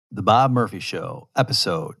The Bob Murphy Show,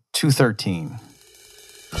 episode 213.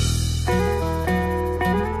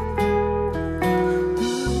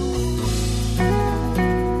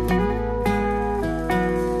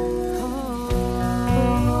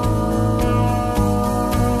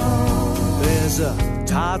 There's a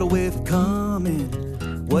tidal wave coming.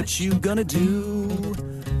 What you gonna do?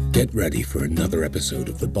 Get ready for another episode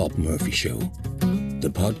of The Bob Murphy Show,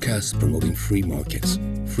 the podcast promoting free markets,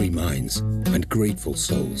 free minds, and grateful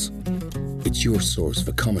souls. It's your source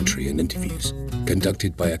for commentary and interviews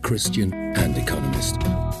conducted by a Christian and economist.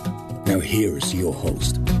 Now here's your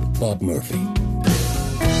host, Bob Murphy.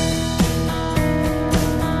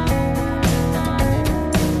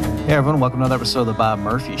 Hey everyone, welcome to another episode of The Bob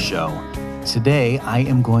Murphy Show. Today I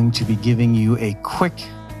am going to be giving you a quick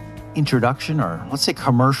introduction, or let's say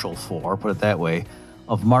commercial for, put it that way,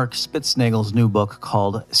 of Mark Spitznagel's new book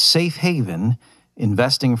called Safe Haven,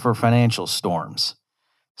 Investing for Financial Storms.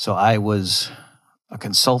 So I was a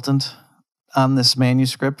consultant on this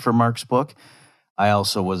manuscript for Mark's book. I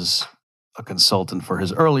also was a consultant for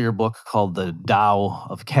his earlier book called The Tao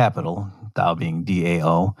of Capital, Tao being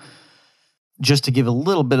D-A-O. Just to give a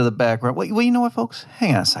little bit of the background. Well, you know what, folks?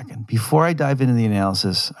 Hang on a second. Before I dive into the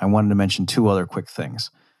analysis, I wanted to mention two other quick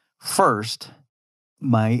things. First,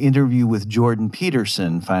 my interview with Jordan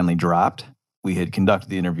Peterson finally dropped. We had conducted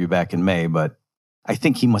the interview back in May, but I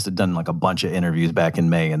think he must have done like a bunch of interviews back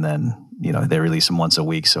in May, and then, they release them once a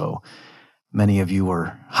week. So many of you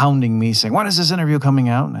were hounding me saying, when is this interview coming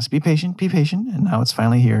out? And I said, be patient. And now it's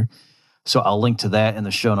finally here. So I'll link to that in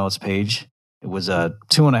the show notes page. It was a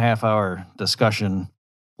 2.5-hour discussion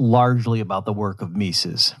largely about the work of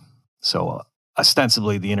Mises. So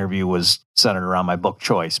ostensibly the interview was centered around my book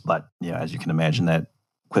choice, but as you can imagine, that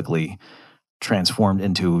quickly transformed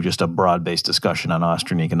into just a broad-based discussion on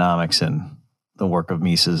Austrian economics and the work of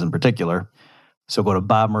Mises in particular. So go to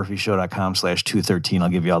bobmurphyshow.com/213. I'll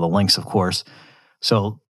give you all the links, of course.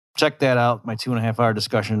 So check that out, my 2.5-hour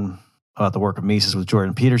discussion about the work of Mises with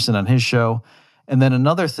Jordan Peterson on his show. And then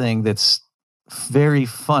another thing that's very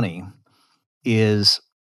funny is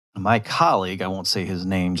my colleague, I won't say his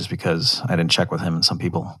name just because I didn't check with him, and some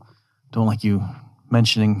people don't like you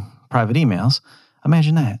mentioning private emails.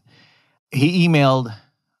 Imagine that. He emailed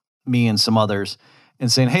me and some others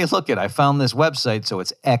and saying, hey, look I found this website. So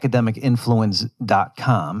it's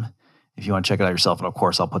academicinfluence.com. If you want to check it out yourself. And of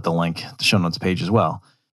course, I'll put the link, the show notes page as well.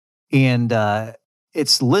 And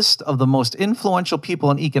it's list of the most influential people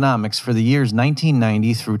in economics for the years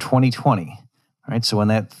 1990 through 2020. All right, so in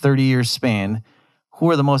that 30-year span, who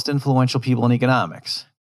are the most influential people in economics?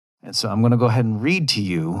 And so I'm going to go ahead and read to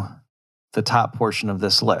you the top portion of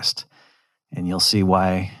this list, and you'll see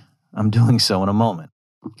why I'm doing so in a moment.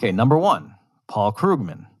 Okay, number 1, Paul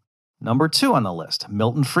Krugman. Number 2 on the list,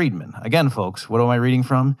 Milton Friedman. Again, folks, what am I reading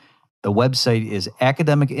from? The website is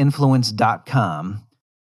academicinfluence.com,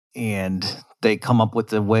 and they come up with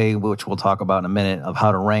the way, which we'll talk about in a minute, of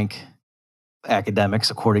how to rank academics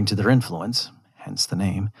according to their influence, hence the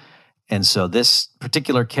name. And so this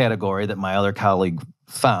particular category that my other colleague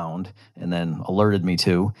found and then alerted me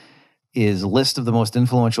to is a list of the most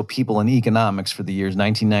influential people in economics for the years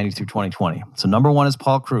 1990 through 2020. So number 1 is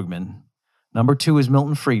Paul Krugman. Number 2 is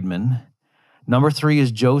Milton Friedman. Number 3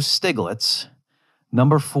 is Joe Stiglitz.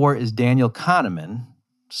 Number 4 is Daniel Kahneman.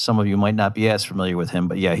 Some of you might not be as familiar with him,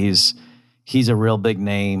 but he's a real big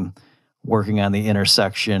name working on the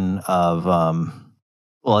intersection of,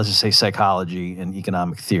 let's just say psychology and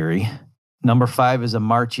economic theory. Number 5 is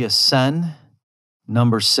Amartya Sen.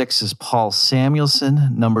 Number 6 is Paul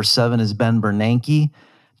Samuelson. Number 7 is Ben Bernanke.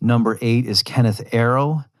 Number 8 is Kenneth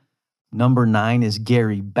Arrow. Number 9 is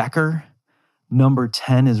Gary Becker. Number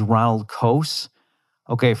 10 is Ronald Coase.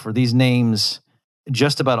 Okay, for these names,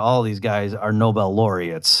 just about all these guys are Nobel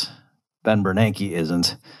laureates. Ben Bernanke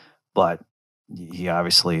isn't, but he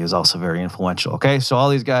obviously is also very influential. Okay, so all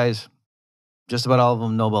these guys, just about all of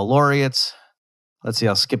them Nobel laureates. Let's see,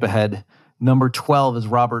 I'll skip ahead. Number 12 is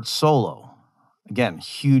Robert Solow. Again,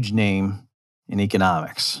 huge name in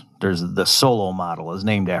economics. There's the Solow model is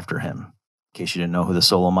named after him. In case you didn't know who the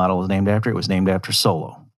Solow model was named after, it was named after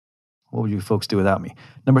Solow. What would you folks do without me?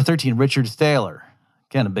 Number 13, Richard Thaler.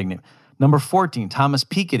 Again, a big name. Number 14, Thomas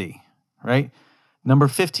Piketty, right? Number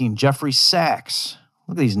 15, Jeffrey Sachs.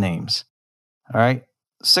 Look at these names. All right.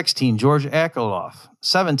 16, George Akerlof.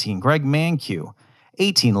 17, Greg Mankiw.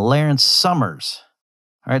 18, Lawrence Summers.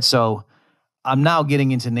 All right, so I'm now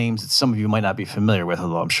getting into names that some of you might not be familiar with,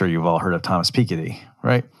 although I'm sure you've all heard of Thomas Piketty,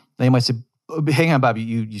 right? They might say, hang on, Bobby,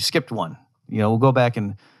 you skipped one. We'll go back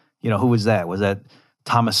and, who was that? Was that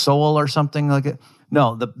Thomas Sowell or something like it?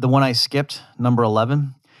 No, the one I skipped, number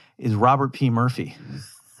 11, is Robert P. Murphy.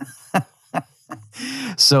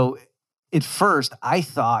 So at first, I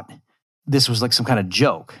thought this was like some kind of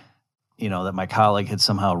joke, that my colleague had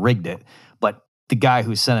somehow rigged it. But the guy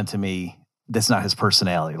who sent it to me, that's not his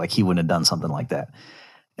personality. Like, he wouldn't have done something like that.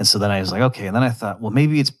 And so then I was like, okay. And then I thought, well,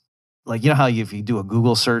 maybe it's like, how if you do a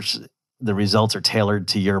Google search, the results are tailored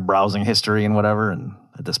to your browsing history and whatever. And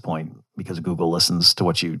at this point, because Google listens to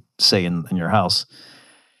what you say in your house,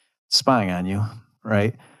 spying on you,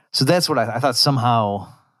 right? So that's what I thought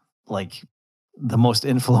somehow, like, the most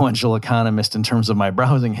influential economist in terms of my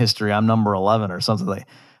browsing history, I'm number 11 or something like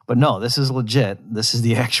that. But no, this is legit. This is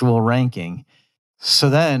the actual ranking. So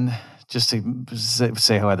then, just to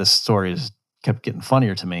say how this story has kept getting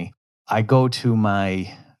funnier to me, I go to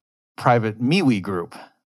my private MeWe group.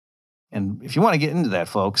 And if you want to get into that,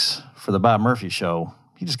 folks, for the Bob Murphy Show,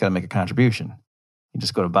 you just got to make a contribution. You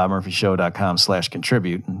just go to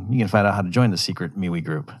bobmurphyshow.com/contribute, and you can find out how to join the secret MeWe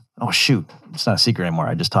group. Oh, shoot. It's not a secret anymore.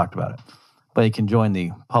 I just talked about it. But you can join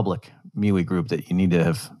the public MeWe group that you need to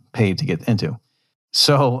have paid to get into.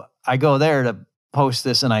 So I go there to post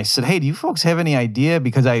this, and I said, hey, do you folks have any idea?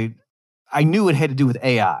 Because I knew it had to do with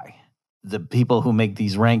AI. The people who make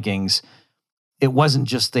these rankings, it wasn't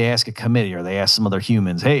just they ask a committee or they ask some other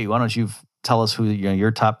humans, hey, why don't you tell us who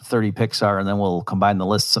your top 30 picks are, and then we'll combine the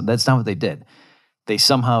lists. That's not what they did. They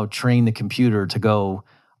somehow trained the computer to go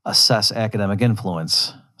assess academic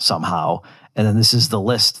influence somehow, and then this is the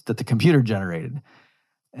list that the computer generated.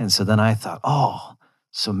 And so then I thought, oh,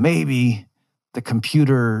 so maybe the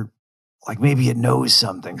computer, like maybe it knows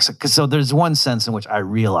something. So there's one sense in which I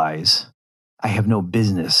realize I have no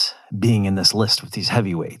business being in this list with these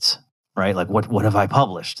heavyweights, right? Like what have I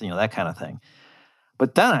published? That kind of thing.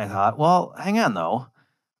 But then I thought, well, hang on though,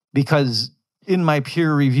 because in my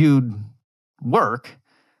peer-reviewed work,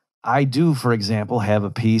 I do, for example, have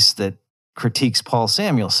a piece that critiques Paul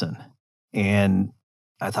Samuelson. And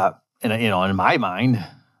I thought, in my mind,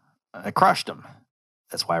 I crushed him.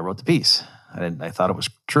 That's why I wrote the piece. I thought it was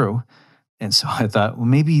true. And so I thought, well,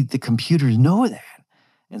 maybe the computers know that.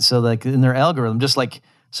 And so like in their algorithm, just like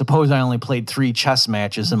suppose I only played 3 chess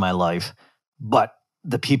matches in my life, but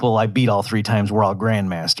the people I beat all 3 times were all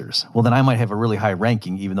grandmasters. Well, then I might have a really high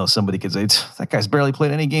ranking, even though somebody could say, that guy's barely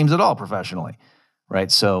played any games at all professionally,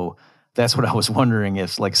 right? So that's what I was wondering,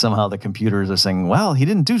 if like somehow the computers are saying, well, he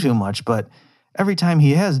didn't do too much, but every time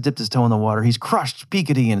he has dipped his toe in the water, he's crushed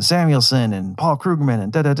Piketty and Samuelson and Paul Krugman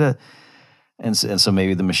and da-da-da. And so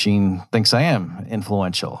maybe the machine thinks I am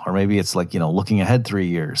influential, or maybe it's like, looking ahead 3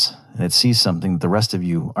 years and it sees something that the rest of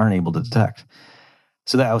you aren't able to detect.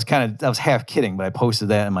 So that I was half kidding, but I posted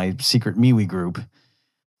that in my secret MeWe group.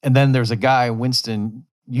 And then there's a guy, Winston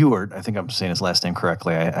Ewart, I think I'm saying his last name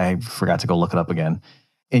correctly. I forgot to go look it up again.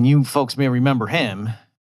 And you folks may remember him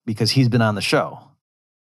because he's been on the show.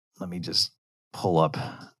 Let me just pull up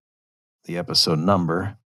the episode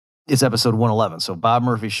number. It's episode 111. So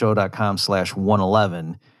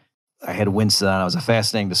bobmurphyshow.com/111. I had Winston on. It was a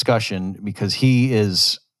fascinating discussion because he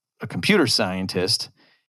is a computer scientist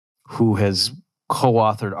who has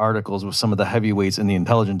co-authored articles with some of the heavyweights in the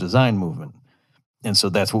intelligent design movement. And so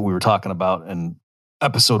that's what we were talking about in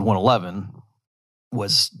episode 111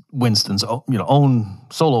 was Winston's own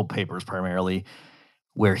solo papers primarily,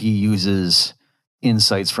 where he uses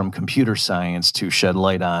insights from computer science to shed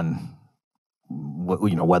light on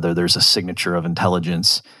whether there's a signature of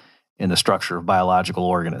intelligence in the structure of biological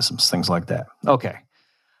organisms, things like that. Okay.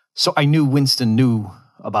 So I knew Winston knew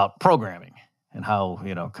about programming and how,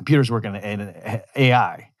 computers work in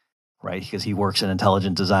AI, right? Because he works in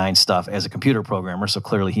intelligent design stuff as a computer programmer. So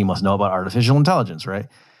clearly he must know about artificial intelligence, right?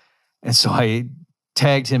 And so I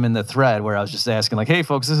tagged him in the thread where I was just asking like, hey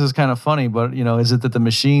folks, this is kind of funny, but is it that the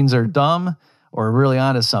machines are dumb or really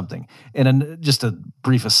onto something? And then just a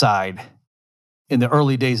brief aside, in the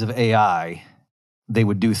early days of AI, they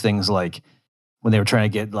would do things like when they were trying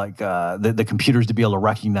to get like the computers to be able to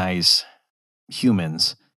recognize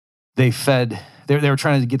humans, they were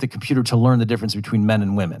trying to get the computer to learn the difference between men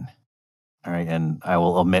and women. All right. And I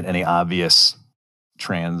will omit any obvious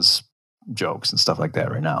trans jokes and stuff like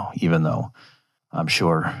that right now, even though I'm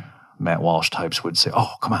sure Matt Walsh types would say,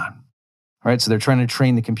 oh, come on. All right. So they're trying to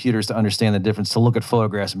train the computers to understand the difference, to look at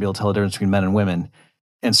photographs and be able to tell the difference between men and women.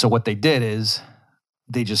 And so what they did is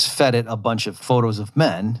they just fed it a bunch of photos of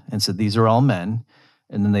men and said, these are all men.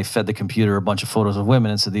 And then they fed the computer a bunch of photos of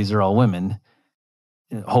women and said, these are all women,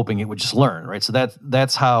 hoping it would just learn, right? So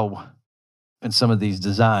that's how, in some of these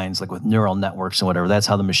designs, like with neural networks and whatever, that's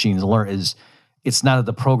how the machines learn. Is it's not that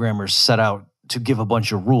the programmers set out to give a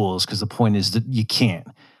bunch of rules, because the point is that you can't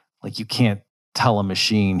tell a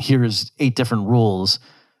machine, here's 8 different rules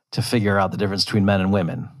to figure out the difference between men and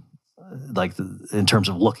women, like in terms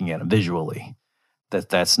of looking at them visually.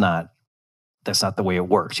 that's not the way it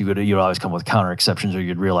works. You'd always come with counter exceptions, or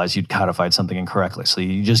you'd realize you'd codified something incorrectly. So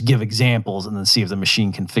you just give examples and then see if the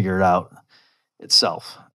machine can figure it out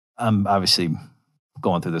itself. I'm obviously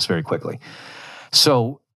going through this very quickly.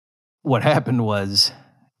 So what happened was,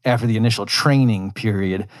 after the initial training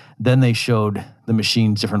period, then they showed the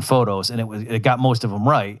machine different photos, and it got most of them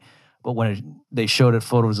right. But when they showed it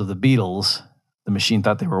photos of the Beatles, the machine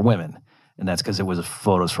thought they were women. And that's because it was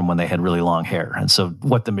photos from when they had really long hair. And so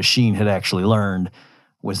what the machine had actually learned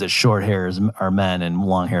was that short hairs are men and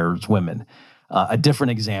long hair is women. A different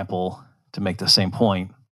example to make the same point,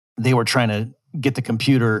 they were trying to get the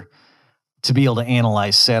computer to be able to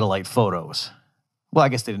analyze satellite photos. Well, I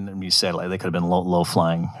guess they didn't use satellite. They could have been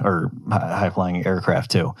low-flying or high-flying aircraft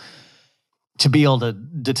too, to be able to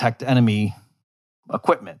detect enemy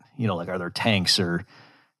equipment. Like, are there tanks or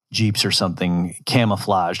Jeeps or something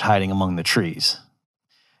camouflaged hiding among the trees?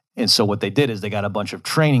 And so what they did is they got a bunch of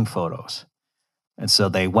training photos. And so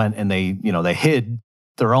they went and they hid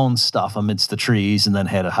their own stuff amidst the trees, and then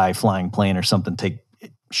had a high-flying plane or something take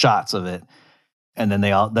shots of it. And then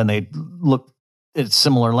they looked at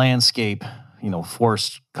similar landscape,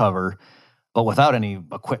 forest cover, but without any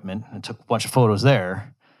equipment, and took a bunch of photos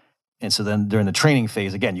there. And so then during the training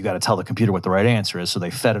phase, again, you got to tell the computer what the right answer is. So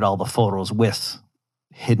they fed it all the photos with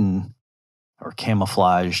hidden or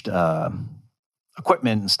camouflaged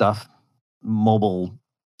equipment and stuff, mobile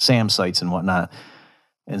SAM sites and whatnot,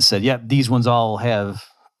 and said, yep, these ones all have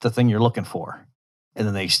the thing you're looking for. And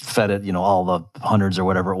then they fed it, all the hundreds or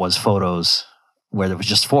whatever it was photos where there was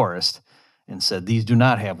just forest, and said, these do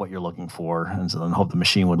not have what you're looking for. And so then hope the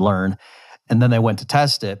machine would learn. And then they went to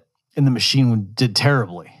test it, and the machine did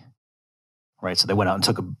terribly. Right, so they went out and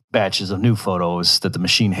took batches of new photos that the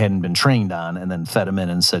machine hadn't been trained on, and then fed them in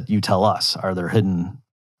and said, you tell us, are there hidden,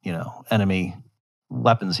 enemy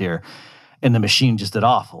weapons here? And the machine just did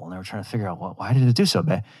awful. And they were trying to figure out, well, why did it do so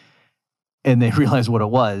bad? And they realized what it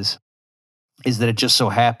was, is that it just so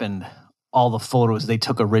happened all the photos they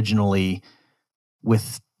took originally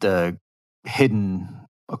with the hidden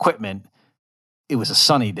equipment, it was a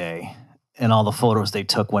sunny day. And all the photos they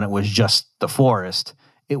took when it was just the forest,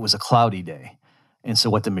 it was a cloudy day. And so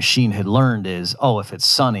what the machine had learned is, if it's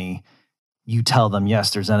sunny, you tell them,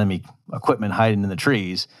 yes, there's enemy equipment hiding in the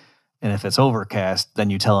trees. And if it's overcast, then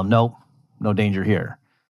you tell them, nope, no danger here.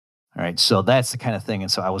 All right, so that's the kind of thing.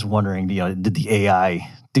 And so I was wondering, did the AI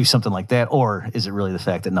do something like that? Or is it really the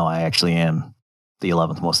fact that, no, I actually am the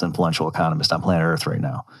 11th most influential economist on planet Earth right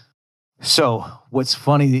now? So what's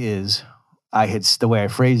funny is, the way I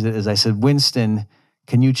phrased it is I said, Winston,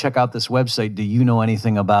 can you check out this website? Do you know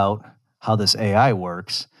anything about how this AI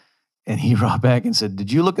works? And he wrote back and said,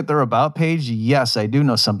 did you look at their about page? Yes, I do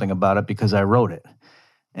know something about it because I wrote it.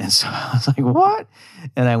 And so I was like, what?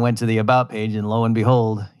 And I went to the about page, and lo and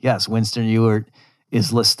behold, yes, Winston Ewart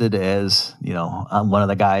is listed as, one of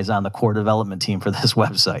the guys on the core development team for this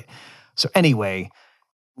website. So anyway,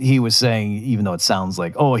 he was saying, even though it sounds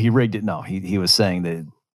like, he rigged it. No, he was saying that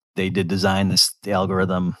they did design the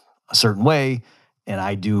algorithm a certain way, and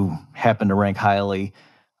I do happen to rank highly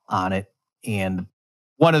on it. And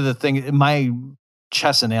one of the things, my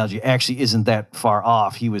chess analogy actually isn't that far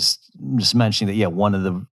off. He was just mentioning that, one of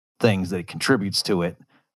the things that contributes to it,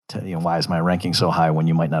 why is my ranking so high when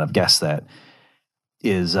you might not have guessed that,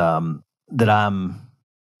 is that I'm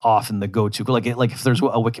often the go-to. Like if there's a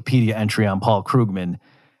Wikipedia entry on Paul Krugman,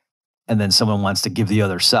 and then someone wants to give the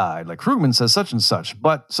other side, like Krugman says such and such,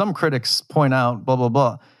 but some critics point out blah, blah,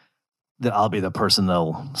 blah, that I'll be the person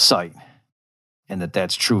they'll cite. And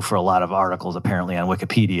that's true for a lot of articles apparently on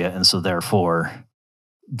Wikipedia. And so therefore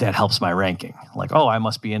that helps my ranking. Like, I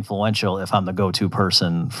must be influential if I'm the go-to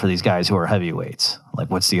person for these guys who are heavyweights. Like,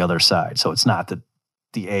 what's the other side? So it's not that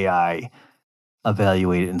the AI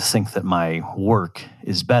evaluate it and think that my work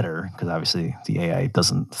is better, because obviously the AI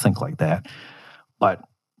doesn't think like that. But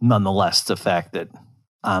nonetheless, the fact that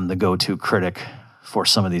I'm the go-to critic for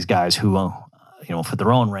some of these guys who, for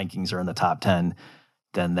their own rankings are in the top 10,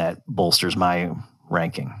 then that bolsters my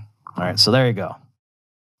ranking. All right, so there you go.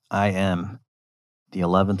 I am the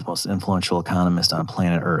 11th most influential economist on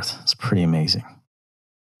planet Earth. It's pretty amazing.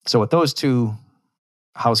 So with those two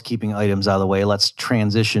housekeeping items out of the way, let's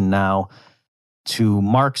transition now to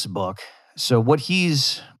Mark's book. So what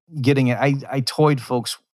he's getting at, I toyed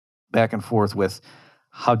folks back and forth with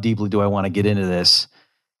how deeply do I want to get into this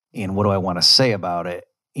and what do I want to say about it.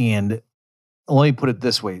 And let me put it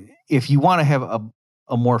this way. If you want to have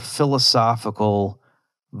a more philosophical,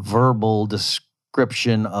 verbal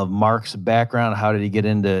description of Mark's background, how did he get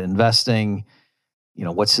into investing,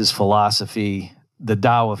 what's his philosophy, the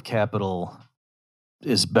Tao of Capital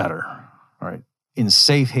is better, right? in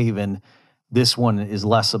Safe Haven, this one is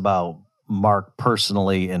less about Mark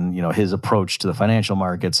personally and, his approach to the financial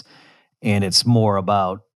markets, and it's more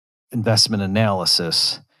about investment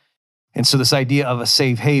analysis. And so this idea of a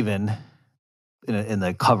safe haven in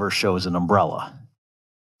the cover shows an umbrella.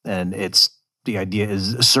 And the idea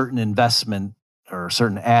is a certain investment or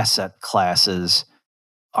certain asset classes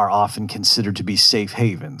are often considered to be safe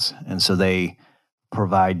havens. And so they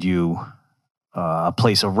provide you a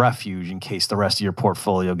place of refuge in case the rest of your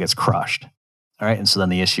portfolio gets crushed. All right. And so then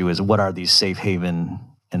the issue is, what are these safe haven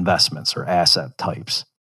investments or asset types?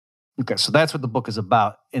 Okay. So that's what the book is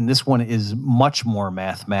about. And this one is much more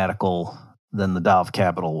mathematical than the Tao of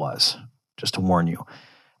Capital was, just to warn you.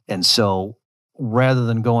 And so rather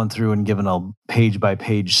than going through and giving a page by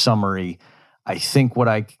page summary, I think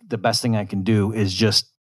the best thing I can do is just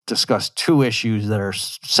discuss two issues that are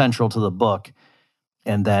central to the book.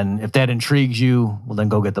 And then if that intrigues you, well, then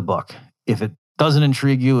go get the book. If it doesn't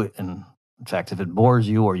intrigue you, and in fact, if it bores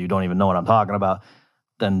you or you don't even know what I'm talking about,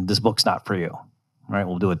 then this book's not for you. All right,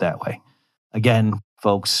 we'll do it that way. Again,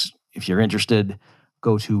 folks, if you're interested,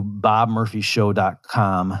 go to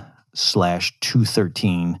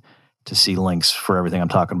bobmurphyshow.com/213 to see links for everything I'm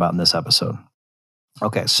talking about in this episode.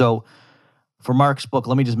 Okay, so for Mark's book,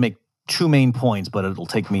 let me just make two main points, but it'll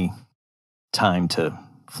take me time to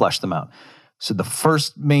flesh them out. So the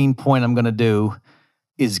first main point I'm going to do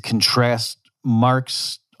is contrast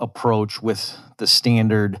Mark's approach with the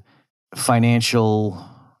standard financial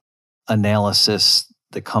analysis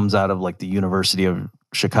that comes out of like the University of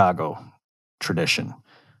Chicago tradition.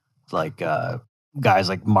 Like guys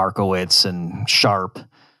like Markowitz and Sharp,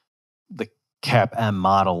 the CAPM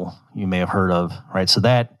model you may have heard of, right? So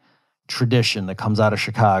that tradition that comes out of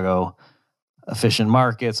Chicago, efficient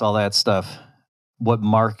markets, all that stuff, what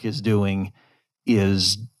Mark is doing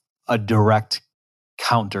is a direct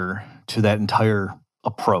counter to that entire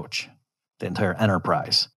approach, the entire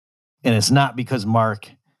enterprise. And it's not because Mark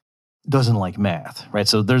doesn't like math, right?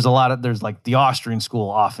 So there's like the Austrian school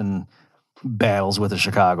often battles with the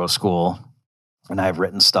Chicago school. And I've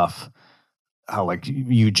written stuff how like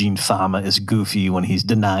Eugene Fama is goofy when he's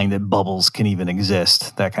denying that bubbles can even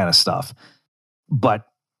exist, that kind of stuff. But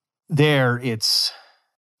there it's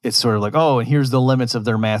sort of like, oh, and here's the limits of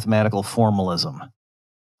their mathematical formalism.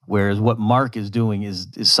 Whereas what Mark is doing is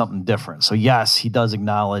something different. So yes, he does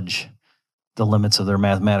acknowledge the limits of their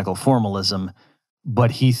mathematical formalism, but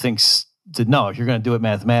he thinks that no, if you're going to do it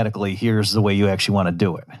mathematically, here's the way you actually want to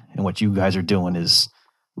do it. And what you guys are doing is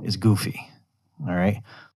goofy. All right.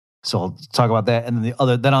 So I'll talk about that. And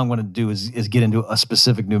then then I'm going to do is get into a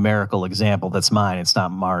specific numerical example that's mine. It's not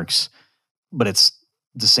Mark's, but it's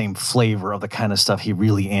the same flavor of the kind of stuff he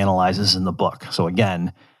really analyzes in the book. So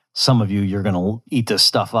again, some of you're going to eat this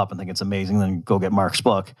stuff up and think it's amazing, then go get Mark's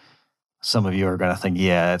book. Some of you are going to think,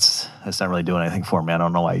 yeah, it's not really doing anything for me. I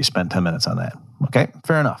don't know why you spent 10 minutes on that. Okay,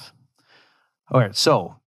 fair enough. All right,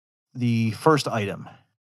 so the first item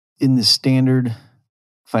in the standard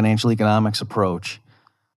financial economics approach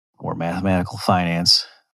or mathematical finance,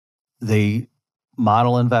 they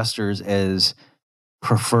model investors as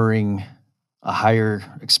preferring a higher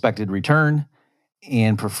expected return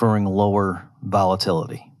and preferring lower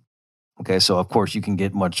volatility. Okay, so of course you can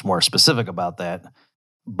get much more specific about that,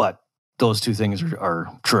 but those two things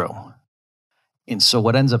are true. And so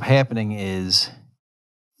what ends up happening is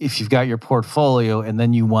if you've got your portfolio and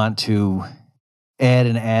then you want to add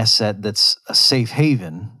an asset that's a safe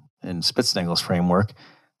haven in Spitznagel's framework,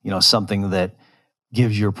 something that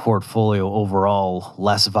gives your portfolio overall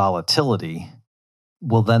less volatility,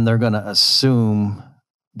 well, then they're going to assume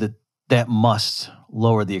that must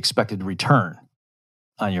lower the expected return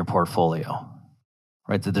on your portfolio,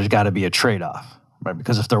 right? That there's got to be a trade-off, right?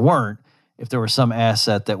 Because if there was some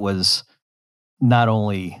asset that was not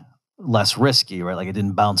only less risky, right? Like it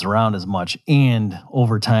didn't bounce around as much, and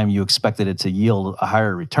over time you expected it to yield a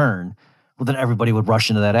higher return, well, then everybody would rush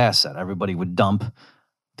into that asset. Everybody would dump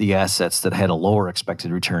the assets that had a lower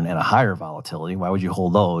expected return and a higher volatility. Why would you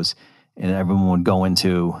hold those? And everyone would go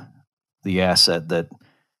into the asset that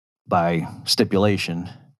by stipulation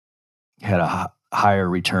had a higher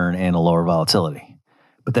return and a lower volatility.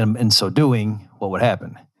 But then in so doing, what would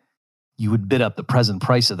happen? You would bid up the present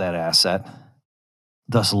price of that asset,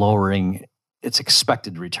 thus lowering its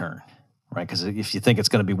expected return, right? Because if you think it's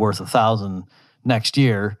going to be worth $1,000 next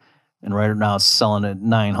year, and right now it's selling at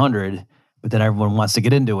 $900, but then everyone wants to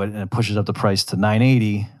get into it and it pushes up the price to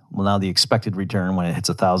 $980, well, now the expected return when it hits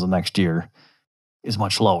 $1,000 next year is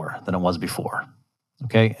much lower than it was before.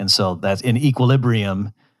 Okay, and so that's in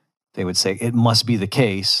equilibrium. They would say it must be the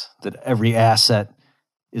case that every asset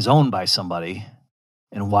is owned by somebody,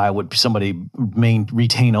 And why would somebody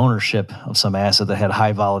retain ownership of some asset that had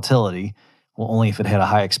high volatility? Well, only if it had a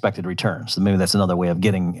high expected return. So maybe that's another way of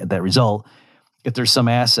getting at that result. If there's some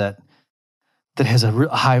asset that has a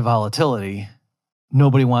high volatility,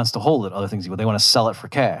 nobody wants to hold it. Other things, they want to sell it for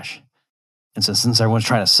cash. And so since everyone's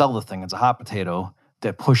trying to sell the thing, it's a hot potato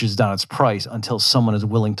that pushes down its price until someone is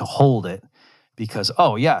willing to hold it because,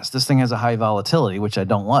 oh, yes, this thing has a high volatility, which I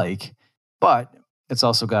don't like, but it's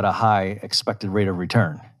also got a high expected rate of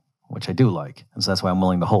return, which I do like. And so that's why I'm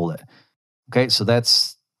willing to hold it. Okay, so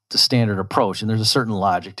that's the standard approach. And there's a certain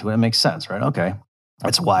logic to it. It makes sense, right? Okay.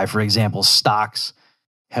 That's why, for example, stocks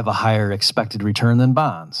have a higher expected return than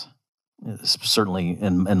bonds. Certainly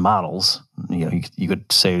in models, you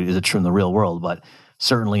could say, is it true in the real world? But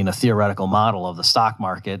certainly in a theoretical model of the stock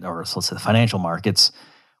market, or let's say the financial markets,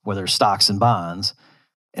 where there's stocks and bonds,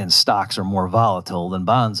 and stocks are more volatile than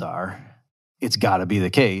bonds are, it's got to be the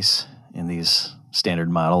case in these standard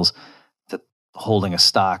models that holding a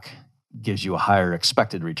stock gives you a higher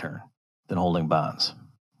expected return than holding bonds,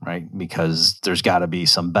 right? Because there's got to be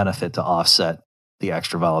some benefit to offset the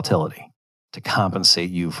extra volatility, to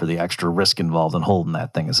compensate you for the extra risk involved in holding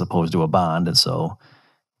that thing as opposed to a bond. And so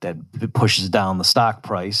that pushes down the stock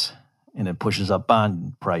price and it pushes up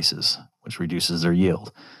bond prices, which reduces their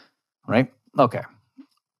yield, right? Okay.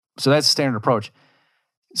 So that's the standard approach.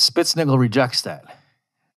 Spitznagel rejects that.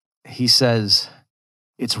 He says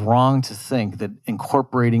it's wrong to think that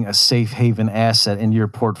incorporating a safe haven asset into your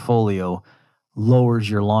portfolio lowers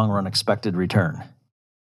your long-run expected return,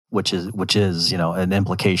 which is an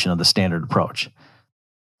implication of the standard approach.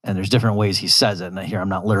 And there's different ways he says it. And here I'm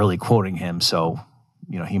not literally quoting him, so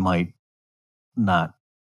he might not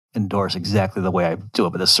endorse exactly the way I do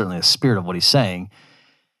it, but that's certainly the spirit of what he's saying.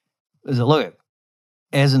 Is that, look,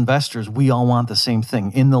 as investors, we all want the same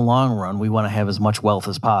thing. In the long run, we want to have as much wealth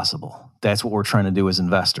as possible. That's what we're trying to do as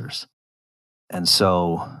investors. And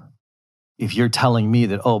so if you're telling me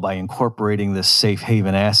that, by incorporating this safe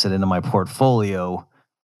haven asset into my portfolio,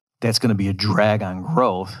 that's going to be a drag on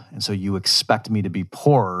growth, and so you expect me to be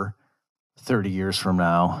poorer 30 years from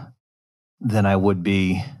now than I would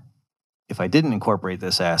be if I didn't incorporate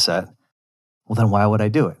this asset, well, then why would I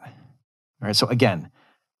do it? All right. So again,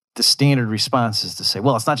 the standard response is to say,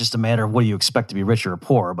 well, it's not just a matter of what do you expect to be richer or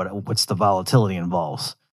poorer, but what's the volatility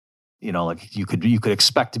involves. Like you could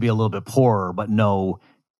expect to be a little bit poorer, but no,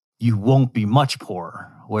 you won't be much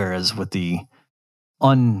poorer. Whereas with the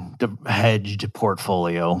unhedged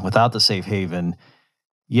portfolio without the safe haven,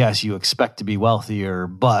 yes, you expect to be wealthier,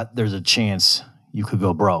 but there's a chance you could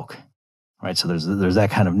go broke, right? So there's that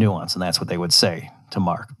kind of nuance, and that's what they would say to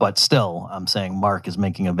Mark. But still, I'm saying Mark is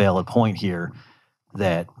making a valid point here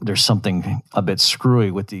that there's something a bit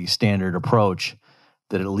screwy with the standard approach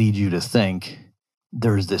that it leads you to think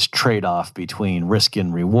there's this trade-off between risk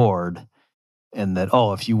and reward, and that,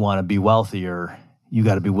 if you want to be wealthier, you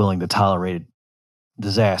got to be willing to tolerate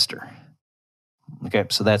disaster. Okay,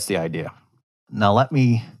 so that's the idea. Now let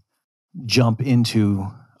me jump into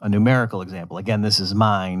a numerical example. Again, this is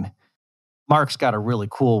mine. Mark's got a really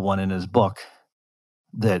cool one in his book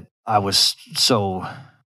that I was so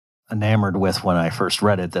enamored with when I first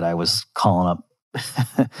read it that I was calling up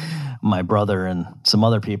my brother and some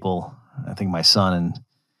other people, I think my son,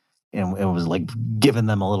 and it was like giving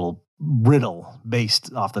them a little riddle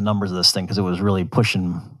based off the numbers of this thing because it was really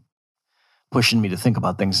pushing me to think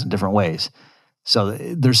about things in different ways. So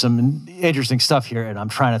there's some interesting stuff here, and I'm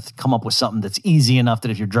trying to come up with something that's easy enough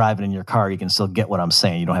that if you're driving in your car, you can still get what I'm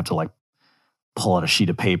saying. You don't have to pull out a sheet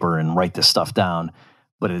of paper and write this stuff down,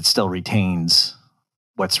 but it still retains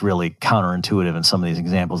what's really counterintuitive in some of these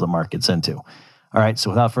examples that Mark gets into. All right, so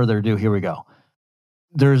without further ado, here we go.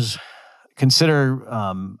 Consider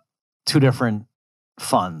two different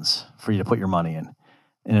funds for you to put your money in.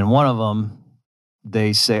 And in one of them,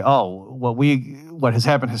 they say, what has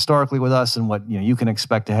happened historically with us and what you can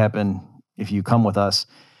expect to happen if you come with us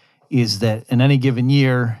is that in any given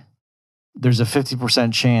year, there's a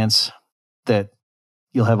 50% chance that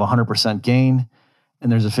you'll have 100% gain,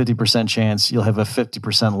 and there's a 50% chance you'll have a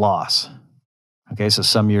 50% loss. Okay, so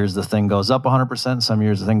some years the thing goes up 100%, some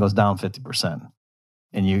years the thing goes down 50%.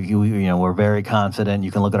 And we're very confident.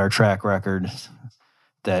 You can look at our track record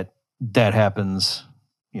that happens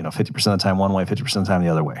 50% of the time one way, 50% of the time the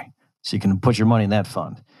other way. So you can put your money in that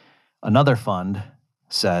fund. Another fund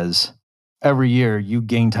says every year you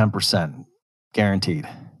gain 10%, guaranteed.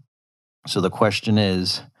 So the question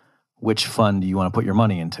is, which fund do you want to put your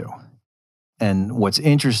money into? And what's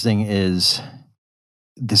interesting is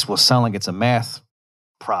this will sound like it's a math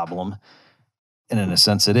problem, and in a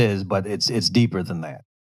sense it is, but it's deeper than that.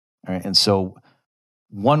 All right? And so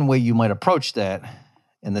one way you might approach that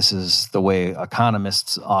and this is the way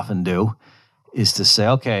economists often do, is to say,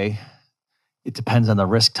 okay, it depends on the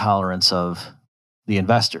risk tolerance of the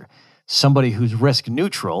investor. Somebody who's risk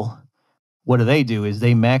neutral, what do? Is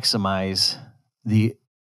they maximize the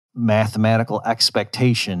mathematical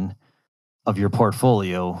expectation of your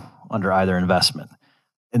portfolio under either investment.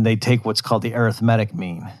 And they take what's called the arithmetic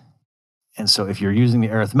mean. And so if you're using the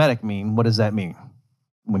arithmetic mean, what does that mean?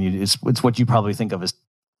 It's what you probably think of as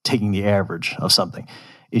taking the average of something.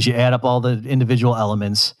 Is you add up all the individual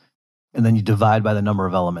elements and then you divide by the number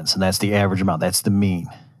of elements, and that's the average amount. That's the mean.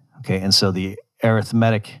 Okay, and so the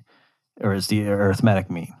arithmetic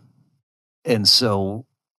mean. And so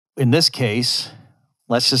in this case,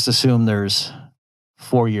 let's just assume there's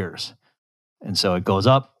 4 years. And so it goes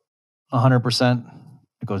up 100%,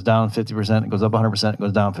 it goes down 50%, it goes up 100%, it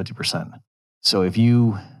goes down 50%. So if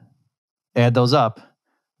you add those up,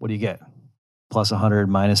 what do you get? Plus 100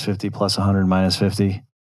 minus 50 plus 100 minus 50.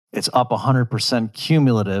 It's up 100%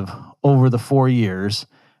 cumulative over the 4 years.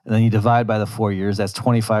 And then you divide by the 4 years, that's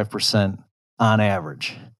 25% on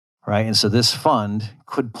average, right? And so this fund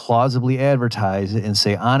could plausibly advertise and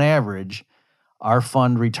say, on average, our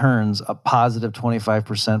fund returns a positive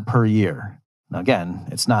 25% per year. Now, again,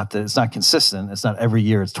 it's not consistent. It's not every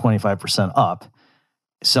year it's 25% up.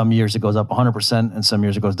 Some years it goes up 100%, and some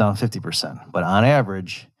years it goes down 50%. But on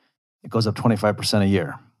average, it goes up 25% a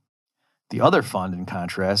year. The other fund, in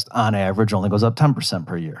contrast, on average, only goes up 10%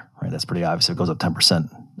 per year, right? That's pretty obvious. If it goes up 10%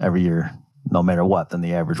 every year, no matter what, then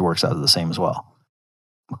the average works out the same as well.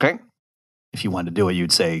 Okay? If you wanted to do it,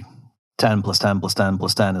 you'd say 10 plus 10 plus 10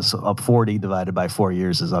 plus 10 is up 40, divided by 4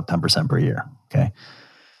 years is up 10% per year, okay?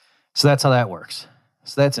 So that's how that works.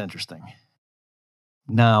 So that's interesting.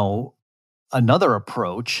 Now, another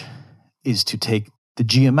approach is to take the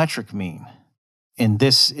geometric mean. And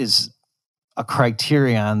this is a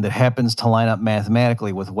criterion that happens to line up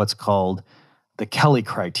mathematically with what's called the Kelly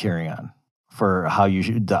criterion for how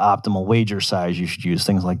the optimal wager size you should use,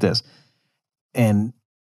 things like this. And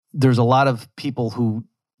there's a lot of people who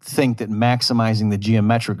think that maximizing the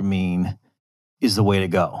geometric mean is the way to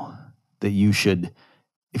go. That you should,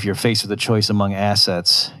 if you're faced with a choice among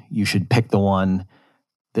assets, you should pick the one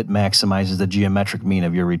that maximizes the geometric mean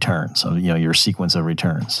of your returns, so your sequence of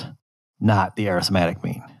returns, not the arithmetic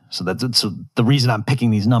mean. So the reason I'm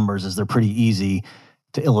picking these numbers is they're pretty easy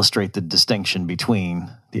to illustrate the distinction between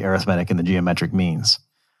the arithmetic and the geometric means.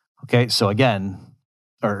 Okay, so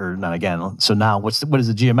so now what does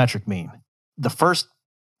the geometric mean? The first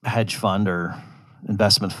hedge fund or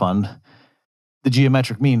investment fund, the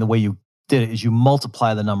geometric mean, the way you did it is you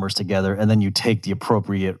multiply the numbers together and then you take the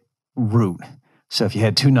appropriate root. So if you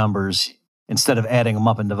had two numbers, instead of adding them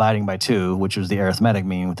up and dividing by 2, which was the arithmetic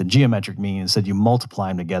mean, with the geometric mean, instead you multiply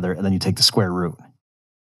them together and then you take the square root.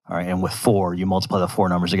 All right, and with 4, you multiply the 4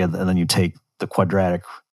 numbers together and then you take the quadratic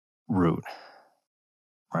root.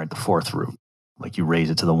 All right, the fourth root. Like you raise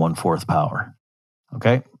it to the 1/4 power.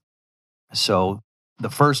 Okay? So the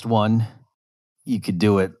first one, you could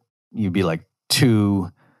do it, you'd be like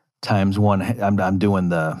 2 times 1. I'm doing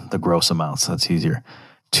the gross amounts, so that's easier.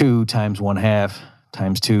 2 times 1/2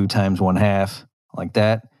 times 2 times 1/2, like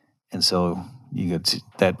that. And so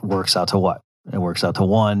that works out to what? It works out to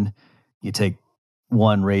 1. You take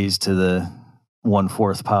 1 raised to the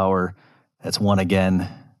 1/4 power, that's 1 again.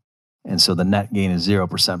 And so the net gain is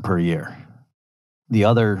 0% per year. The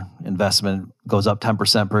other investment goes up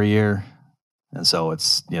 10% per year. And so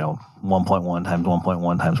it's, 1.1 times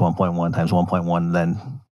 1.1 times 1.1 times 1.1.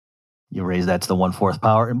 Then you raise that to the 1/4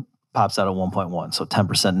 power, it pops out at 1.1. So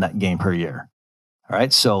 10% net gain per year. All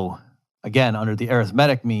right. So again, under the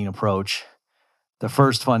arithmetic mean approach, the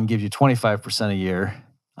first fund gives you 25% a year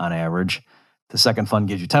on average. The second fund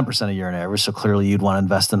gives you 10% a year on average. So clearly you'd want to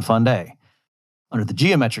invest in fund A. Under the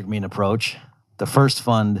geometric mean approach, the first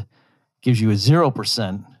fund gives you a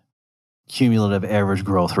 0% cumulative average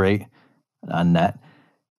growth rate on net,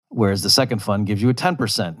 whereas the second fund gives you a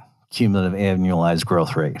 10% cumulative annualized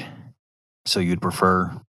growth rate. So you'd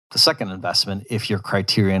prefer the second investment if your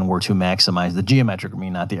criterion were to maximize the geometric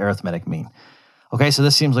mean, not the arithmetic mean. Okay, so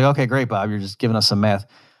this seems like, okay, great, Bob, you're just giving us some math.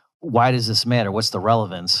 Why does this matter? What's the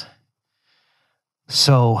relevance?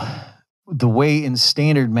 So the way in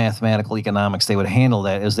standard mathematical economics they would handle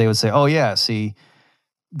that is they would say, oh yeah, see,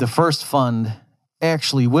 the first fund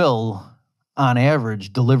actually will, on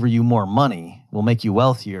average, deliver you more money, will make you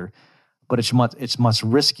wealthier, but it's much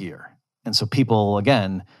riskier. And so people,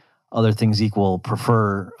 again, other things equal,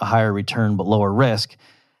 prefer a higher return but lower risk.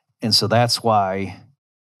 And so that's why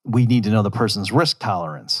we need to know the person's risk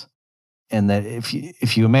tolerance. And that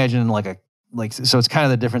if you imagine so it's kind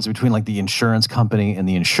of the difference between like the insurance company and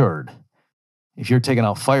the insured. If you're taking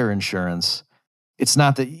out fire insurance, it's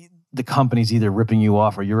not that the company's either ripping you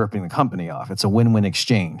off or you're ripping the company off. It's a win-win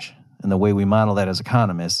exchange. And the way we model that as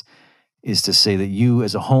economists is to say that you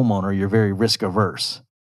as a homeowner, you're very risk averse.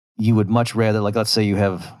 You would much rather, like let's say you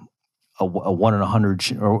have a 1 in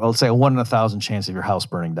 100, or let's say a 1 in 1,000 chance of your house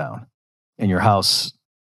burning down, and your house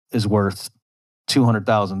is worth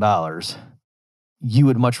 $200,000.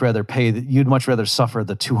 You'd much rather suffer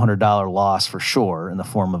the $200 loss for sure in the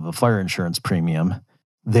form of a fire insurance premium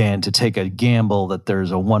than to take a gamble that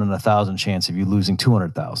there's a 1 in 1,000 chance of you losing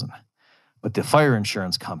 $200,000. But the fire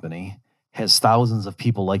insurance company has thousands of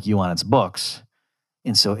people like you on its books,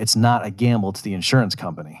 and so it's not a gamble to the insurance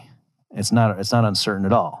company. It's not uncertain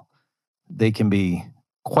at all. They can be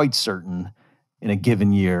quite certain in a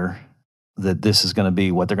given year that this is going to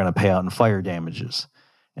be what they're going to pay out in fire damages.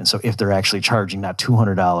 And so if they're actually charging not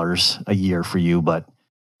 $200 a year for you, but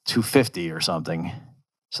 $250 or something,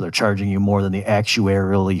 so they're charging you more than the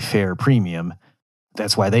actuarially fair premium,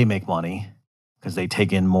 that's why they make money, because they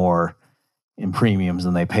take in more in premiums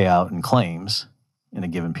than they pay out in claims in a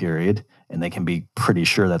given period, and they can be pretty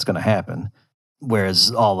sure that's going to happen.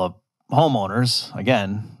 Whereas all the homeowners,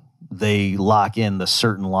 again, they lock in the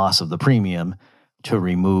certain loss of the premium to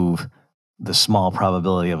remove the small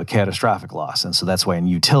probability of a catastrophic loss. And so that's why in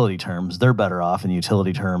utility terms, they're better off. In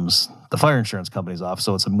utility terms, the fire insurance company's off.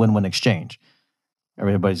 So it's a win-win exchange.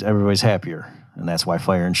 Everybody's happier. And that's why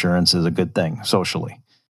fire insurance is a good thing socially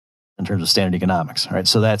in terms of standard economics. All right.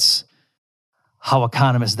 So that's how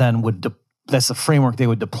economists then that's the framework they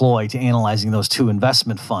would deploy to analyzing those two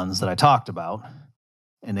investment funds that I talked about.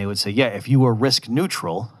 And they would say, yeah, if you were risk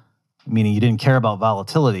neutral, meaning you didn't care about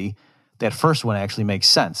volatility, that first one actually makes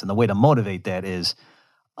sense. And the way to motivate that is,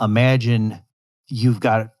 imagine you've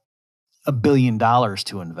got $1 billion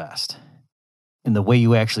to invest. And the way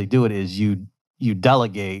you actually do it is you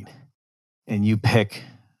delegate and you pick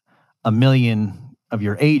 1 million of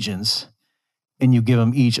your agents and you give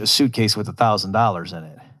them each a suitcase with $1,000 in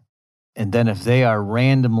it. And then if they are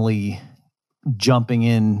randomly jumping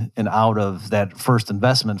in and out of that first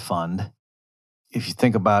investment fund, if you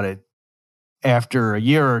think about it, after a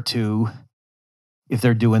year or two, if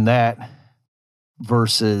they're doing that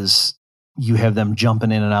versus you have them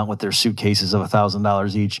jumping in and out with their suitcases of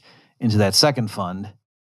 $1,000 each into that second fund,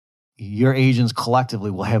 your agents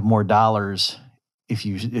collectively will have more dollars if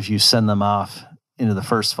you send them off into the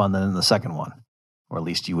first fund than in the second one, or at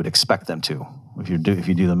least you would expect them to if you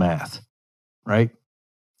do the math, right?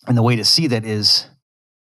 And the way to see that is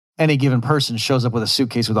any given person shows up with a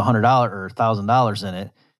suitcase with $100 or $1,000 in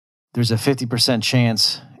it. There's a 50%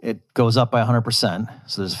 chance it goes up by 100%.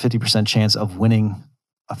 So there's a 50% chance of winning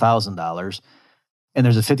 $1,000. And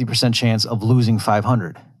there's a 50% chance of losing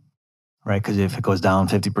 500, right? Because if it goes down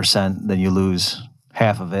 50%, then you lose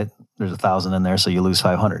half of it. There's 1,000 in there, so you lose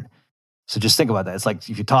 500. So just think about that. It's like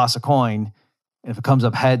if you toss a coin, and if it comes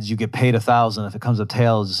up heads, you get paid 1,000. If it comes up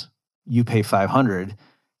tails, you pay 500.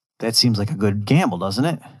 That seems like a good gamble, doesn't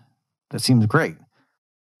it? That seems great.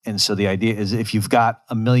 And so the idea is if you've got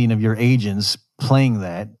 1 million of your agents playing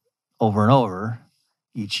that over and over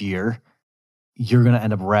each year, you're going to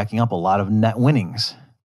end up racking up a lot of net winnings.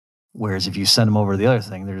 Whereas if you send them over to the other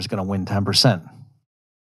thing, they're just going to win 10%.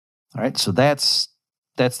 All right. So that's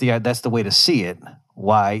the way to see it.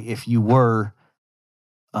 Why, if you were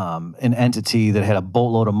an entity that had a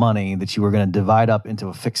boatload of money that you were going to divide up into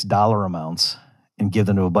a fixed dollar amounts and give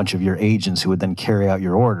them to a bunch of your agents who would then carry out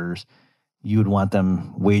your orders, you would want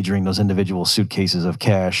them wagering those individual suitcases of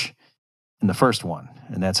cash in the first one.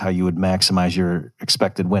 And that's how you would maximize your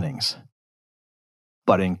expected winnings.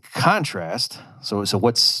 But in contrast, so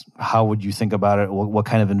how would you think about it? What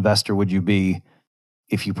kind of investor would you be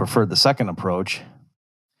if you preferred the second approach?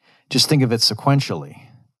 Just think of it sequentially.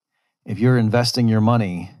 If you're investing your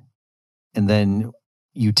money and then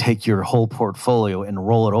you take your whole portfolio and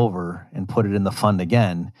roll it over and put it in the fund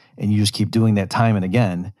again, and you just keep doing that time and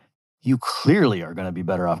again, you clearly are going to be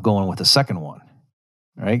better off going with the second one,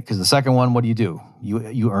 right? Because the second one, what do?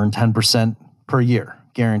 You earn 10% per year,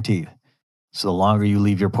 guaranteed. So the longer you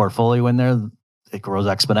leave your portfolio in there, it grows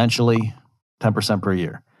exponentially, 10% per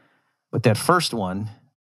year. But that first one,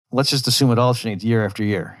 let's just assume it alternates year after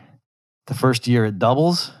year. The first year it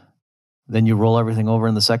doubles, then you roll everything over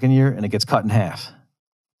in the second year and it gets cut in half.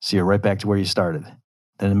 So you're right back to where you started.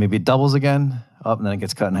 Then maybe it doubles again, and then it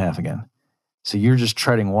gets cut in half again. So you're just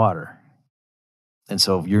treading water. And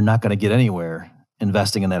so you're not going to get anywhere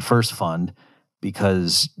investing in that first fund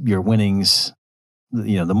because your winnings,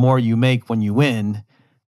 the more you make when you win,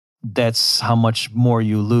 that's how much more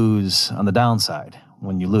you lose on the downside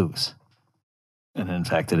when you lose. And in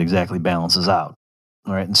fact, it exactly balances out.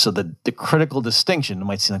 All right. And so the critical distinction, it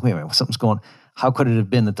might seem like, wait a minute, something's going, how could it have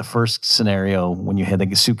been that the first scenario, when you had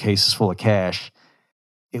the suitcases full of cash,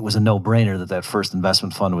 it was a no-brainer that first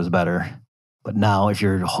investment fund was better. But now if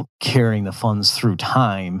you're carrying the funds through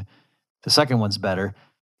time, the second one's better.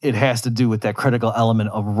 It has to do with that critical element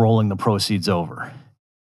of rolling the proceeds over.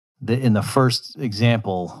 In the first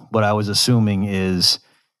example, what I was assuming is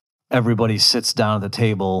everybody sits down at the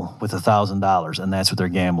table with $1,000 and that's what they're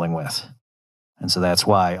gambling with. And so that's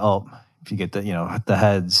why, if you get the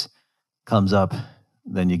heads comes up,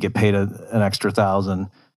 then you get paid an extra 1,000.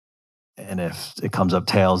 And if it comes up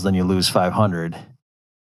tails, then you lose 500.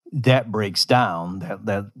 That breaks down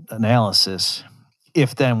that analysis.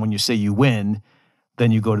 If then when you say you win,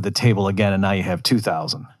 then you go to the table again and now you have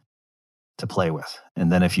 2,000 to play with.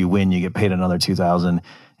 And then if you win, you get paid another 2,000.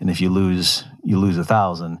 And if you lose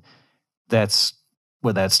 1,000. That's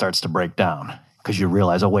where that starts to break down, because you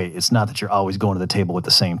realize, oh wait, it's not that you're always going to the table with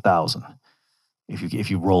the same 1,000 if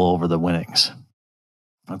you roll over the winnings.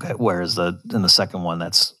 Okay, whereas in the second one,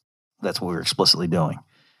 that's what we're explicitly doing.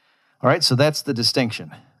 All right, so that's the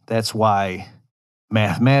distinction. That's why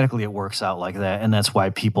mathematically it works out like that, and that's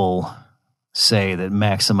why people say that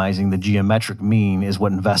maximizing the geometric mean is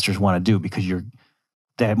what investors want to do, because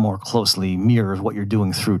that more closely mirrors what you're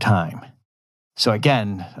doing through time. So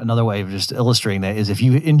again, another way of just illustrating that is if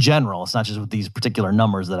you, in general, it's not just with these particular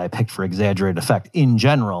numbers that I picked for exaggerated effect. In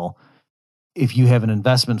general, if you have an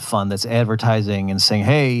investment fund that's advertising and saying,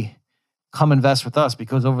 hey, come invest with us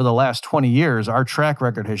because over the last 20 years, our track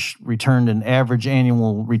record has returned an average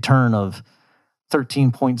annual return of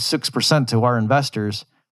 13.6% to our investors.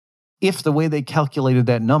 If the way they calculated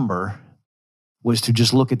that number was to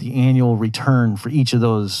just look at the annual return for each of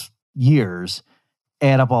those years,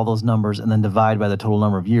 add up all those numbers, and then divide by the total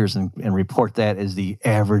number of years and report that as the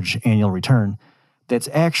average annual return, that's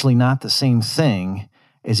actually not the same thing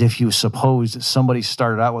as if you supposed somebody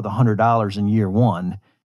started out with $100 in year one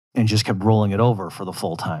and just kept rolling it over for the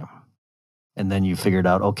full time. And then you figured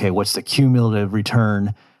out, okay, what's the cumulative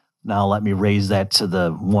return? Now let me raise that to the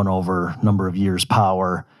 1 over number of years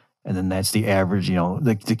power. And then that's the average,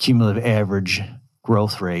 the cumulative average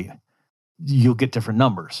growth rate. You'll get different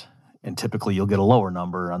numbers. And typically you'll get a lower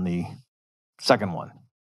number on the second one.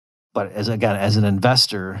 But as an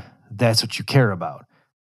investor, that's what you care about.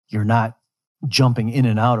 You're not jumping in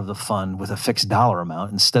and out of the fund with a fixed dollar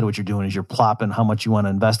amount. Instead, what you're doing is you're plopping how much you want to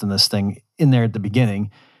invest in this thing in there at the beginning,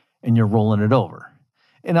 and you're rolling it over.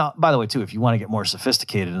 And by the way, too, if you want to get more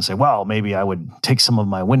sophisticated and say, well, maybe I would take some of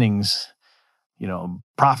my winnings,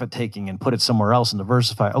 profit taking, and put it somewhere else and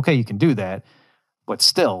diversify. Okay, you can do that. But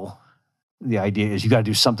still, the idea is you got to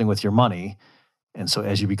do something with your money. And so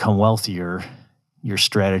as you become wealthier, your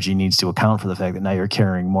strategy needs to account for the fact that now you're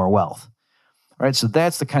carrying more wealth. All right, so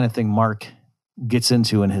that's the kind of thing Mark gets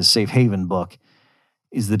into in his Safe Haven book,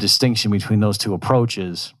 is the distinction between those two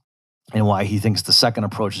approaches and why he thinks the second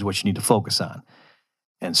approach is what you need to focus on.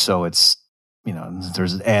 And so it's,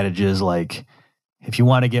 there's adages like, if you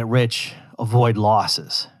want to get rich, avoid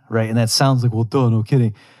losses, right? And that sounds like, well, duh, no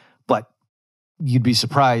kidding. But you'd be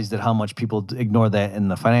surprised at how much people ignore that in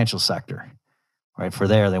the financial sector, right? For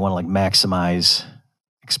they want to maximize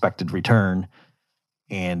expected return,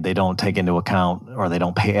 and they don't take into account, or they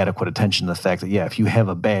don't pay adequate attention to the fact that, if you have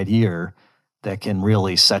a bad year, that can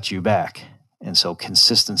really set you back. And so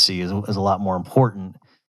consistency is a lot more important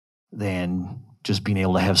than just being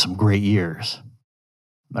able to have some great years.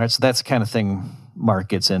 All right, so that's the kind of thing Mark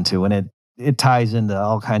gets into, and it ties into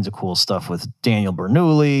all kinds of cool stuff with Daniel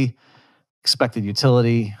Bernoulli, expected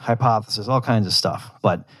utility, hypothesis, all kinds of stuff.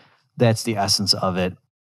 But that's the essence of it.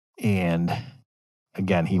 And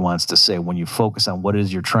again, he wants to say, when you focus on what it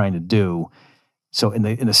is you're trying to do, so in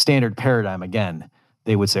the standard paradigm, again,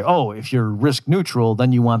 they would say, oh, if you're risk neutral,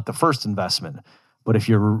 then you want the first investment. But if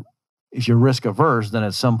you're risk averse, then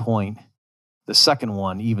at some point, the second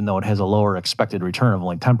one, even though it has a lower expected return of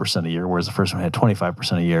only 10% a year, whereas the first one had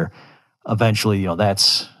 25% a year, eventually,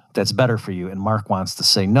 that's better for you. And Mark wants to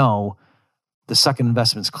say, no, the second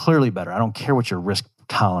investment is clearly better. I don't care what your risk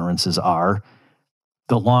tolerances are.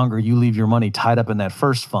 The longer you leave your money tied up in that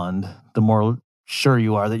first fund, the more sure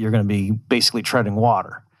you are that you're going to be basically treading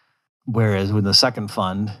water. Whereas with the second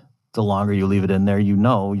fund, the longer you leave it in there,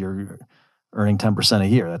 you're earning 10% a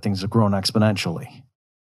year. That thing's grown exponentially.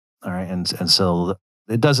 All right, and so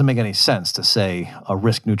it doesn't make any sense to say a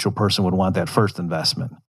risk-neutral person would want that first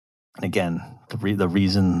investment. And again, the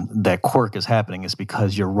reason that quirk is happening is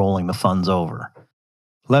because you're rolling the funds over.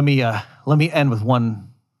 Let me end with one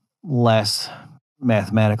last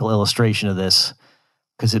mathematical illustration of this,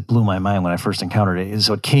 because it blew my mind when I first encountered it.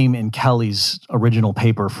 So it came in Kelly's original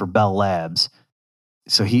paper for Bell Labs.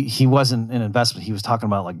 So he wasn't in investment. He was talking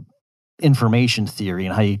about like information theory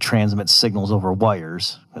and how you transmit signals over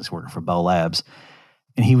wires. That's working for Bell Labs.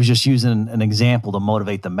 And he was just using an example to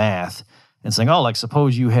motivate the math and saying, oh, like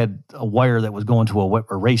suppose you had a wire that was going to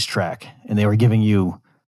a racetrack and they were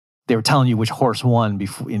telling you which horse won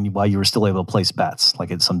while you were still able to place bets,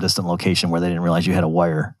 like at some distant location where they didn't realize you had a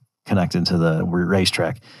wire connected to the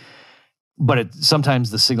racetrack. But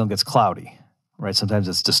sometimes the signal gets cloudy, right? Sometimes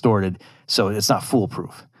it's distorted, so it's not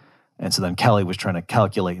foolproof. And so then Kelly was trying to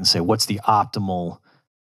calculate and say, what's the optimal,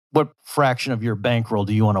 what fraction of your bankroll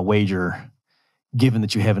do you want to wager given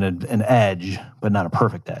that you have an edge, but not a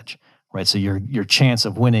perfect edge, right? So your chance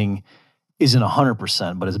of winning isn't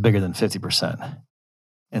 100%, but it's bigger than 50%.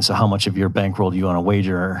 And so how much of your bankroll do you want to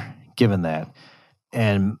wager given that?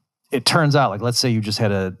 And it turns out, like let's say you just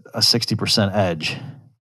had a 60% edge.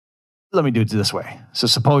 Let me do it this way. So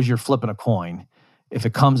suppose you're flipping a coin. If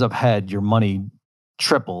it comes up head, your money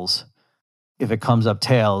triples. If it comes up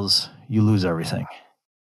tails, you lose everything.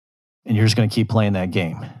 And you're just going to keep playing that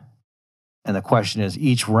game. And the question is,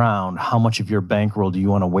 each round, how much of your bankroll do you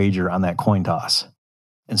want to wager on that coin toss?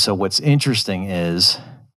 And so what's interesting is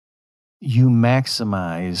you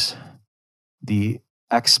maximize the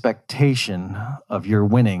expectation of your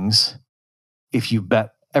winnings if you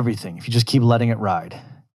bet everything, if you just keep letting it ride,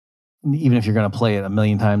 even if you're going to play it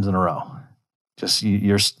 1,000,000 times in a row. Just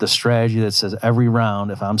the strategy that says every round,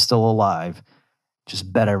 if I'm still alive,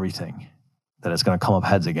 just bet everything that it's going to come up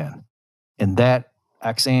heads again. And that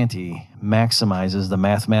ex ante maximizes the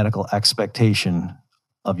mathematical expectation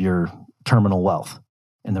of your terminal wealth.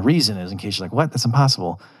 And the reason is, in case you're like, what? That's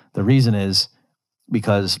impossible. The reason is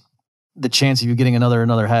because the chance of you getting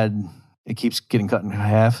another head, it keeps getting cut in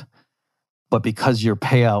half. But because your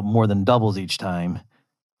payout more than doubles each time,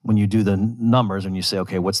 when you do the numbers, when you say,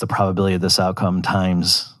 okay, what's the probability of this outcome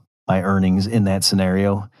times my earnings in that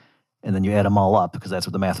scenario? And then you add them all up because that's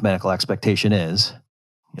what the mathematical expectation is.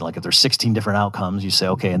 Like if there's 16 different outcomes, you say,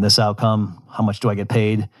 okay, in this outcome, how much do I get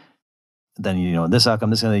paid? Then, in this outcome,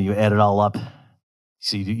 then you add it all up.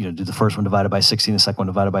 So you do the first one divided by 16, the second one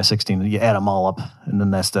divided by 16, and you add them all up, and then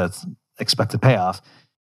that's the expected payoff.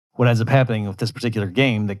 What ends up happening with this particular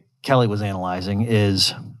game that Kelly was analyzing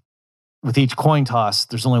is with each coin toss,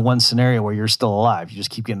 there's only one scenario where you're still alive. You just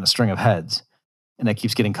keep getting a string of heads, and that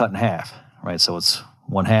keeps getting cut in half, right? So it's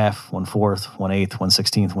 1/2, 1/4, 1/8,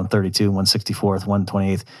 1/16, 1/32, 1/64,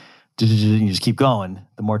 1/28. You just keep going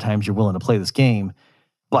the more times you're willing to play this game.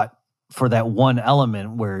 But for that one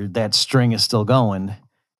element where that string is still going,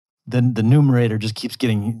 then the numerator just keeps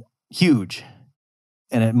getting huge.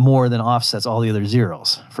 And it more than offsets all the other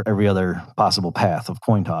zeros for every other possible path of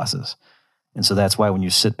coin tosses. And so that's why when you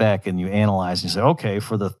sit back and you analyze and you say, okay,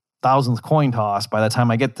 for the 1,000th coin toss, by the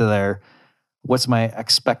time I get to there, what's my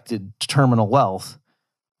expected terminal wealth?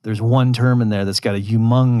 There's one term in there that's got a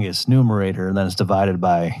humongous numerator, and then it's divided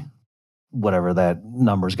by whatever that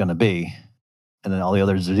number is going to be. And then all the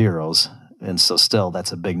others are zeros. And so still,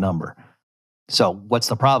 that's a big number. So what's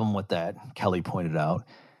the problem with that, Kelly pointed out,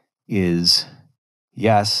 is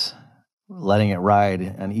yes, letting it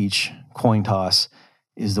ride on each coin toss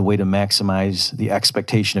is the way to maximize the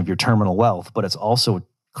expectation of your terminal wealth. But it's also a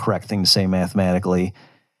correct thing to say mathematically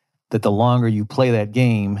that the longer you play that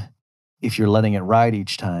game, if you're letting it ride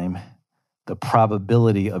each time, the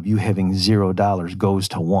probability of you having $0 goes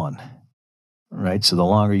to 1. Right? So the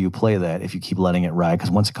longer you play that, if you keep letting it ride, because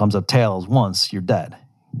once it comes up tails once, you're dead.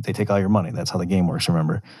 They take all your money. That's how the game works,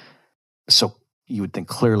 remember? So you would think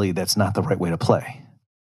clearly that's not the right way to play.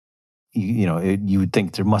 You would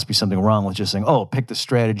think there must be something wrong with just saying, oh, pick the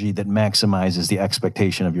strategy that maximizes the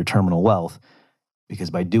expectation of your terminal wealth, because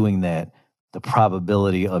by doing that, the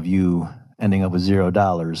probability of you ending up with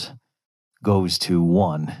 $0 goes to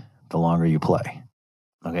 1 the longer you play.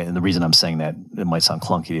 Okay, and the reason I'm saying that, it might sound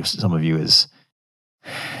clunky to some of you, is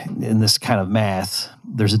in this kind of math,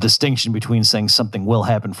 there's a distinction between saying something will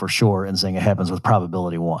happen for sure and saying it happens with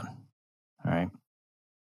probability 1. All right?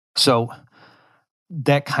 So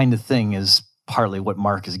that kind of thing is partly what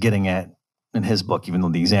Mark is getting at in his book, even though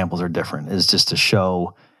the examples are different, is just to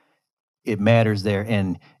show it matters there.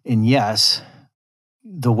 And yes,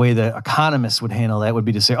 the way the economists would handle that would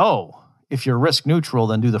be to say, oh, if you're risk neutral,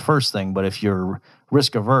 then do the first thing. But if you're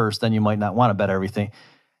risk averse, then you might not want to bet everything.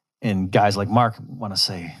 And guys like Mark want to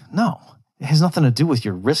say, no, it has nothing to do with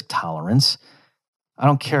your risk tolerance. I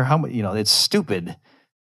don't care how much, it's stupid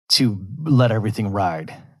to let everything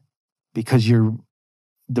ride because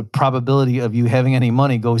the probability of you having any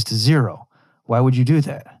money goes to 0. Why would you do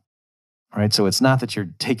that? All right. So it's not that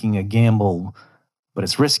you're taking a gamble, but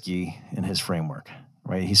it's risky in his framework,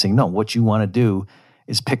 right? He's saying, no, what you want to do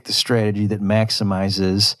is pick the strategy that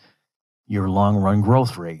maximizes your long-run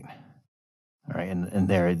growth rate. All right, and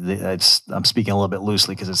there, I'm speaking a little bit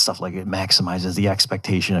loosely because it's stuff like it maximizes the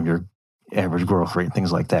expectation of your average growth rate and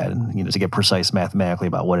things like that, and to get precise mathematically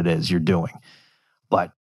about what it is you're doing.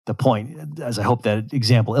 But the point, as I hope that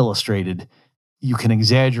example illustrated, you can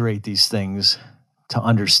exaggerate these things to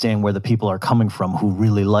understand where the people are coming from who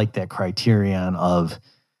really like that criterion of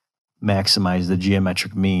maximize the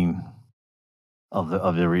geometric mean of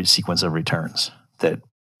the sequence of returns. That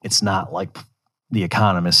it's not like the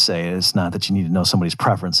economists say. It's not that you need to know somebody's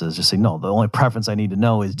preferences. Just say, no, the only preference I need to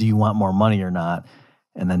know is, do you want more money or not?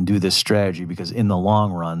 And then do this strategy, because in the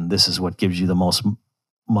long run, this is what gives you the most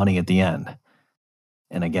money at the end.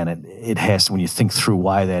 And again, it has to, when you think through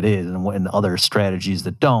why that is and other strategies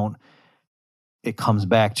that don't, it comes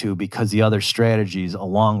back to, because the other strategies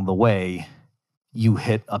along the way, you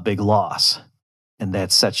hit a big loss and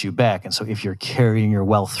that sets you back. And so if you're carrying your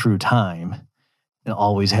wealth through time and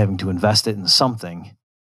always having to invest it in something,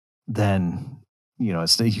 then, you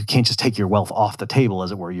can't just take your wealth off the table,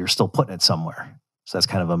 as it were. You're still putting it somewhere. So that's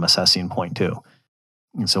kind of a Misesian point too.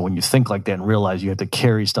 And so when you think like that and realize you have to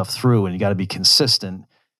carry stuff through and you got to be consistent,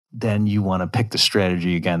 then you want to pick the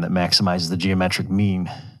strategy, again, that maximizes the geometric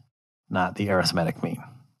mean, not the arithmetic mean.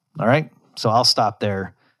 All right? So I'll stop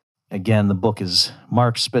there. Again, the book is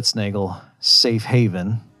Mark Spitznagel, Safe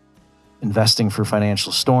Haven, Investing for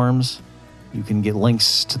Financial Storms. You can get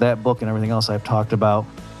links to that book and everything else I've talked about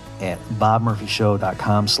at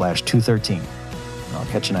bobmurphyshow.com/213. I'll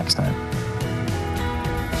catch you next time.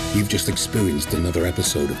 You've just experienced another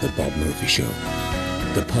episode of The Bob Murphy Show,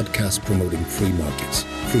 the podcast promoting free markets,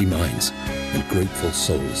 free minds, and grateful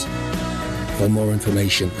souls. For more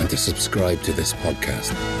information and to subscribe to this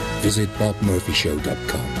podcast, visit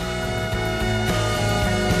bobmurphyshow.com.